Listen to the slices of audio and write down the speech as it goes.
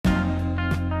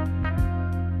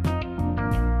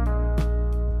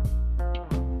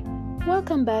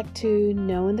Welcome back to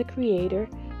Knowing the Creator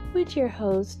with your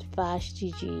host Vash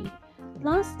Gigi.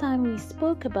 Last time we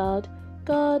spoke about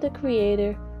God the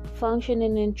Creator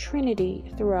functioning in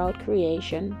Trinity throughout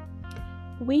creation.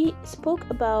 We spoke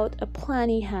about a plan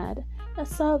he had, a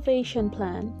salvation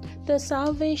plan. The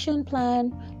salvation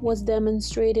plan was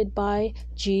demonstrated by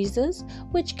Jesus,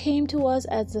 which came to us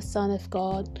as the Son of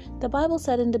God. The Bible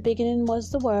said in the beginning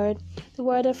was the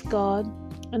Word of God.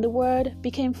 And the Word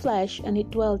became flesh, and it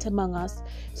dwelt among us.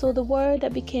 So the Word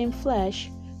that became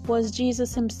flesh was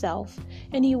Jesus himself.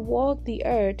 And he walked the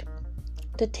earth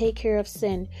to take care of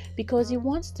sin, because he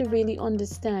wants to really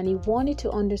understand. He wanted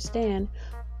to understand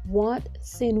what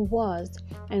sin was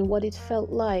and what it felt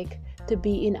like to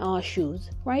be in our shoes,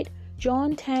 right?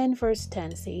 John 10 verse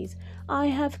 10 says, I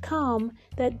have come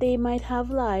that they might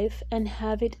have life and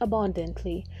have it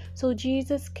abundantly. So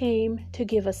Jesus came to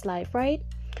give us life, right?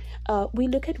 We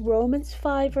look at Romans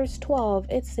 5 verse 12.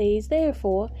 It says,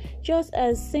 therefore, just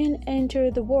as sin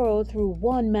entered the world through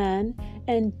one man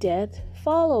and death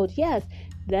followed. Yes,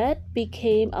 that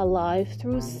became alive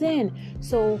through sin.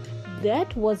 So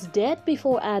that was death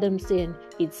before Adam's sin.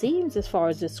 It seems, as far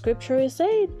as the scripture is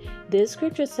saying, this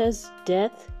scripture says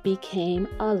death became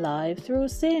alive through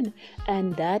sin,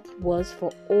 and that was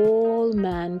for all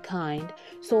mankind.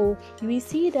 So we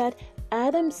see that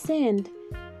Adam sinned,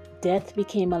 death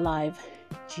became alive.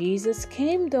 Jesus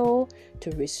came, though,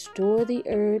 to restore the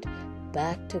earth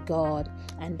back to God,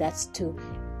 and that's to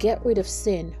get rid of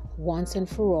sin once and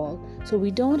for all. So we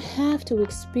don't have to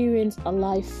experience a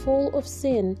life full of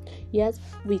sin. Yes,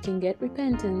 we can get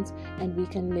repentance and we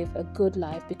can live a good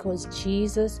life because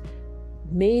Jesus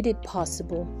made it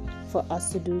possible for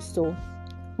us to do so.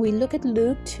 We look at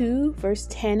Luke 2 verse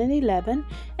 10 and 11,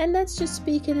 and that's just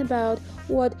speaking about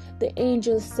what the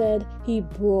angel said he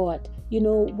brought,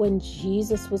 when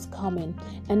Jesus was coming.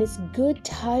 And it's good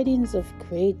tidings of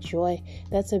great joy.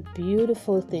 That's a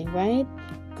beautiful thing, right?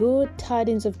 Good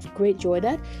tidings of great joy.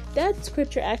 That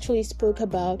scripture actually spoke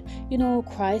about,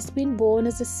 Christ being born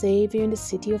as a Savior in the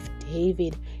city of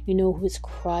David, who is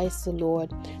Christ the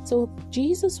Lord. So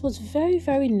Jesus was very,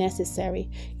 very necessary.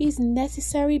 He's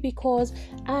necessary because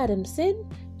Adam sinned,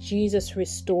 Jesus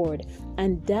restored.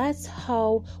 And that's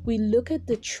how we look at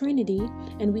the Trinity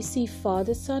and we see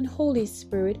Father, Son, Holy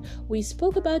Spirit. We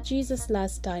spoke about Jesus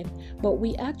last time, but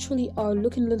we actually are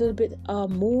looking a little bit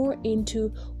more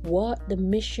into what the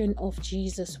mission of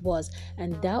Jesus was,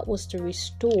 and that was to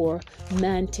restore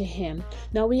man to him.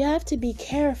 Now we have to be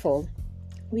careful.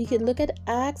 We can look at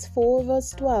Acts 4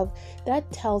 verse 12.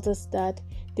 That tells us that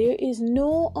there is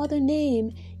no other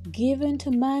name given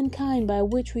to mankind by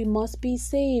which we must be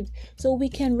saved. So we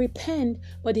can repent,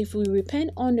 but if we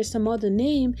repent under some other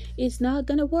name, it's not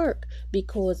going to work,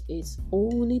 because it's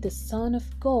only the Son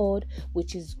of God,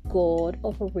 which is God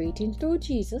operating through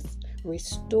Jesus,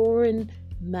 restoring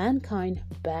mankind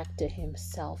back to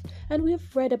himself. And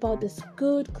we've read about this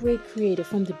good, great creator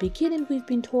from the beginning. We've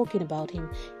been talking about him.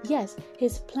 Yes,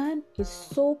 his plan is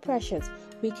so precious.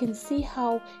 We can see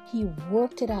how he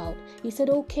worked it out. He said,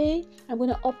 okay, I'm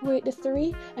going to operate the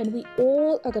three, and we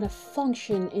all are going to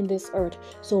function in this earth.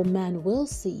 So man will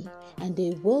see, and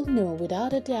they will know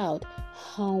without a doubt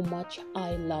how much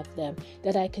I love them,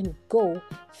 that I can go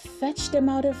fetch them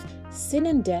out of sin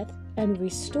and death and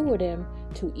restore them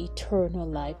to eternal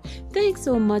life. Thanks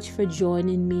so much for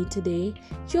joining me today.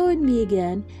 Join me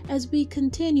again as we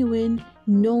continue in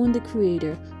Knowing the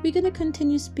Creator. We're going to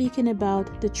continue speaking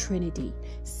about the Trinity.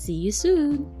 See you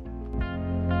soon.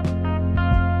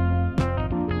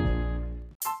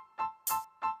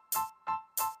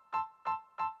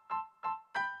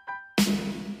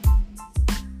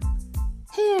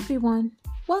 Hey everyone,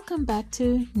 welcome back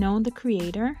to Knowing the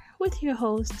Creator with your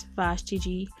host Vash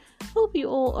Gigi. Hope you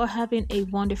all are having a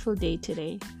wonderful day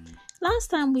today. Last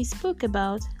time we spoke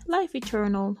about life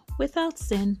eternal without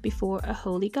sin before a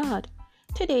holy God.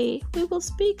 Today we will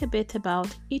speak a bit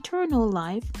about eternal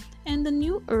life and the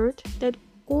new earth that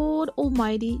God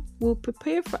Almighty will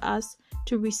prepare for us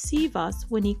to receive us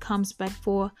when He comes back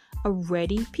for a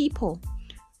ready people.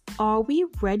 Are we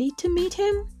ready to meet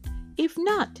Him? If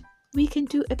not, we can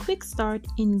do a quick start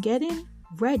in getting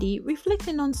ready,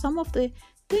 reflecting on some of the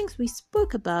things we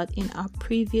spoke about in our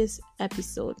previous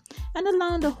episode, and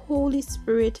allowing the Holy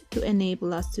Spirit to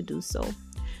enable us to do so.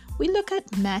 We look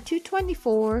at Matthew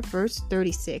 24 verse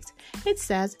 36. It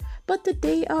says, but the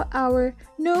day or hour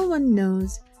no one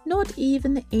knows, not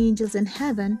even the angels in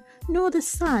heaven, nor the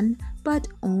Son, but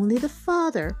only the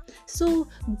Father. So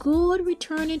God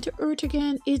returning to earth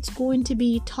again, it's going to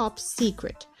be top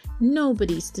secret.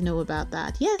 Nobody's to know about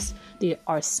that. Yes, there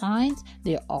are signs,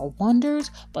 there are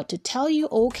wonders, but to tell you,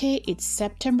 okay, it's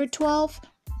September 12th,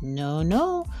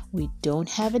 no, we don't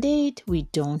have a date, we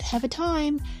don't have a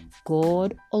time.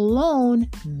 God alone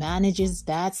manages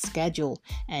that schedule,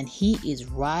 and he is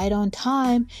right on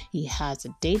time. He has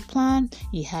a date plan,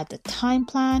 he had the time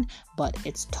plan, but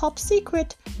it's top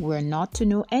secret. We're not to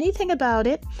know anything about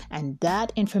it, and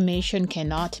that information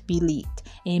cannot be leaked.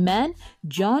 Amen.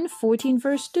 John 14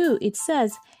 verse 2, it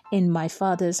says, "In my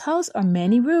Father's house are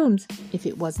many rooms. If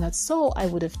it was not so, I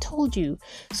would have told you."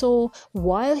 So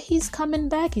while he's coming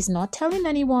back, he's not telling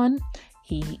anyone.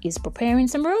 He is preparing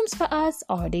some rooms for us.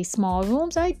 Are they small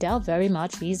rooms? I doubt very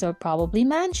much. These are probably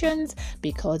mansions,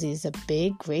 because he's a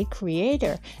big, great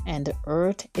creator. And the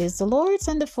earth is the Lord's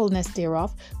and the fullness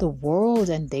thereof, the world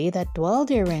and they that dwell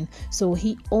therein. So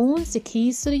he owns the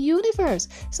keys to the universe.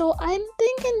 So I'm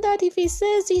thinking that if he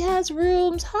says he has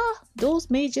rooms, those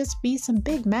may just be some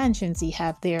big mansions he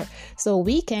have there. So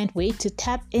we can't wait to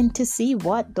tap in to see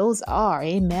what those are.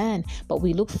 Amen. But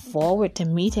we look forward to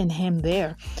meeting him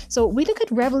there. So we look at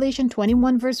Revelation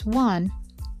 21 verse 1.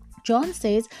 John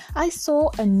says, "I saw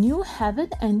a new heaven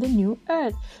and a new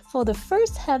earth, for the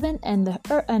first heaven and the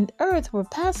earth were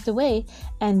passed away,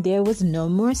 and there was no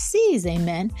more seas."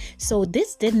 Amen. So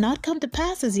this did not come to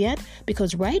pass as yet,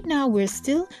 because right now we're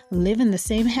still living the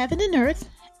same heaven and earth,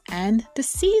 and the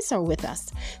seas are with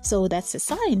us. So that's a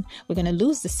sign. We're going to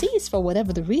lose the seas for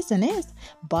whatever the reason is,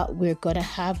 but we're going to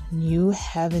have new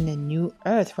heaven and new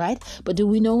earth, right? But do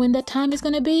we know when that time is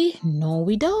going to be? No,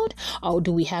 we don't. Or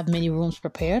do we have many rooms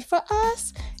prepared for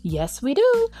us? Yes, we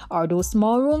do. Are those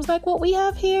small rooms like what we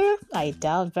have here? I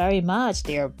doubt very much.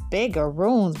 They're bigger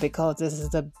rooms, because this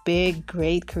is a big,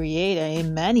 great creator.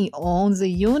 Amen. He owns the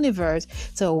universe.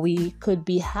 So we could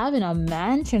be having our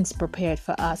mansions prepared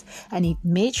for us, and he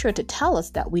made sure to tell us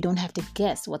that we don't have to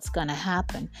guess what's going to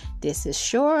happen. This is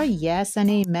sure, yes and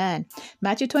amen.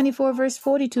 Matthew 24 verse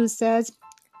 42 says,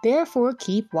 "Therefore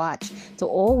keep watch." So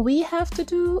all we have to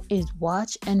do is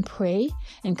watch and pray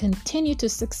and continue to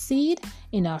succeed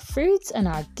in our fruits and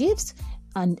our gifts,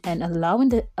 and allowing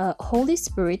the Holy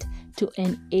Spirit to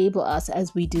enable us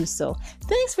as we do so.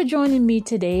 Thanks for joining me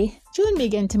today. Join me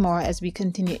again tomorrow as we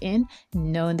continue in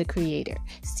Knowing the Creator.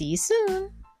 See you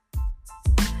soon.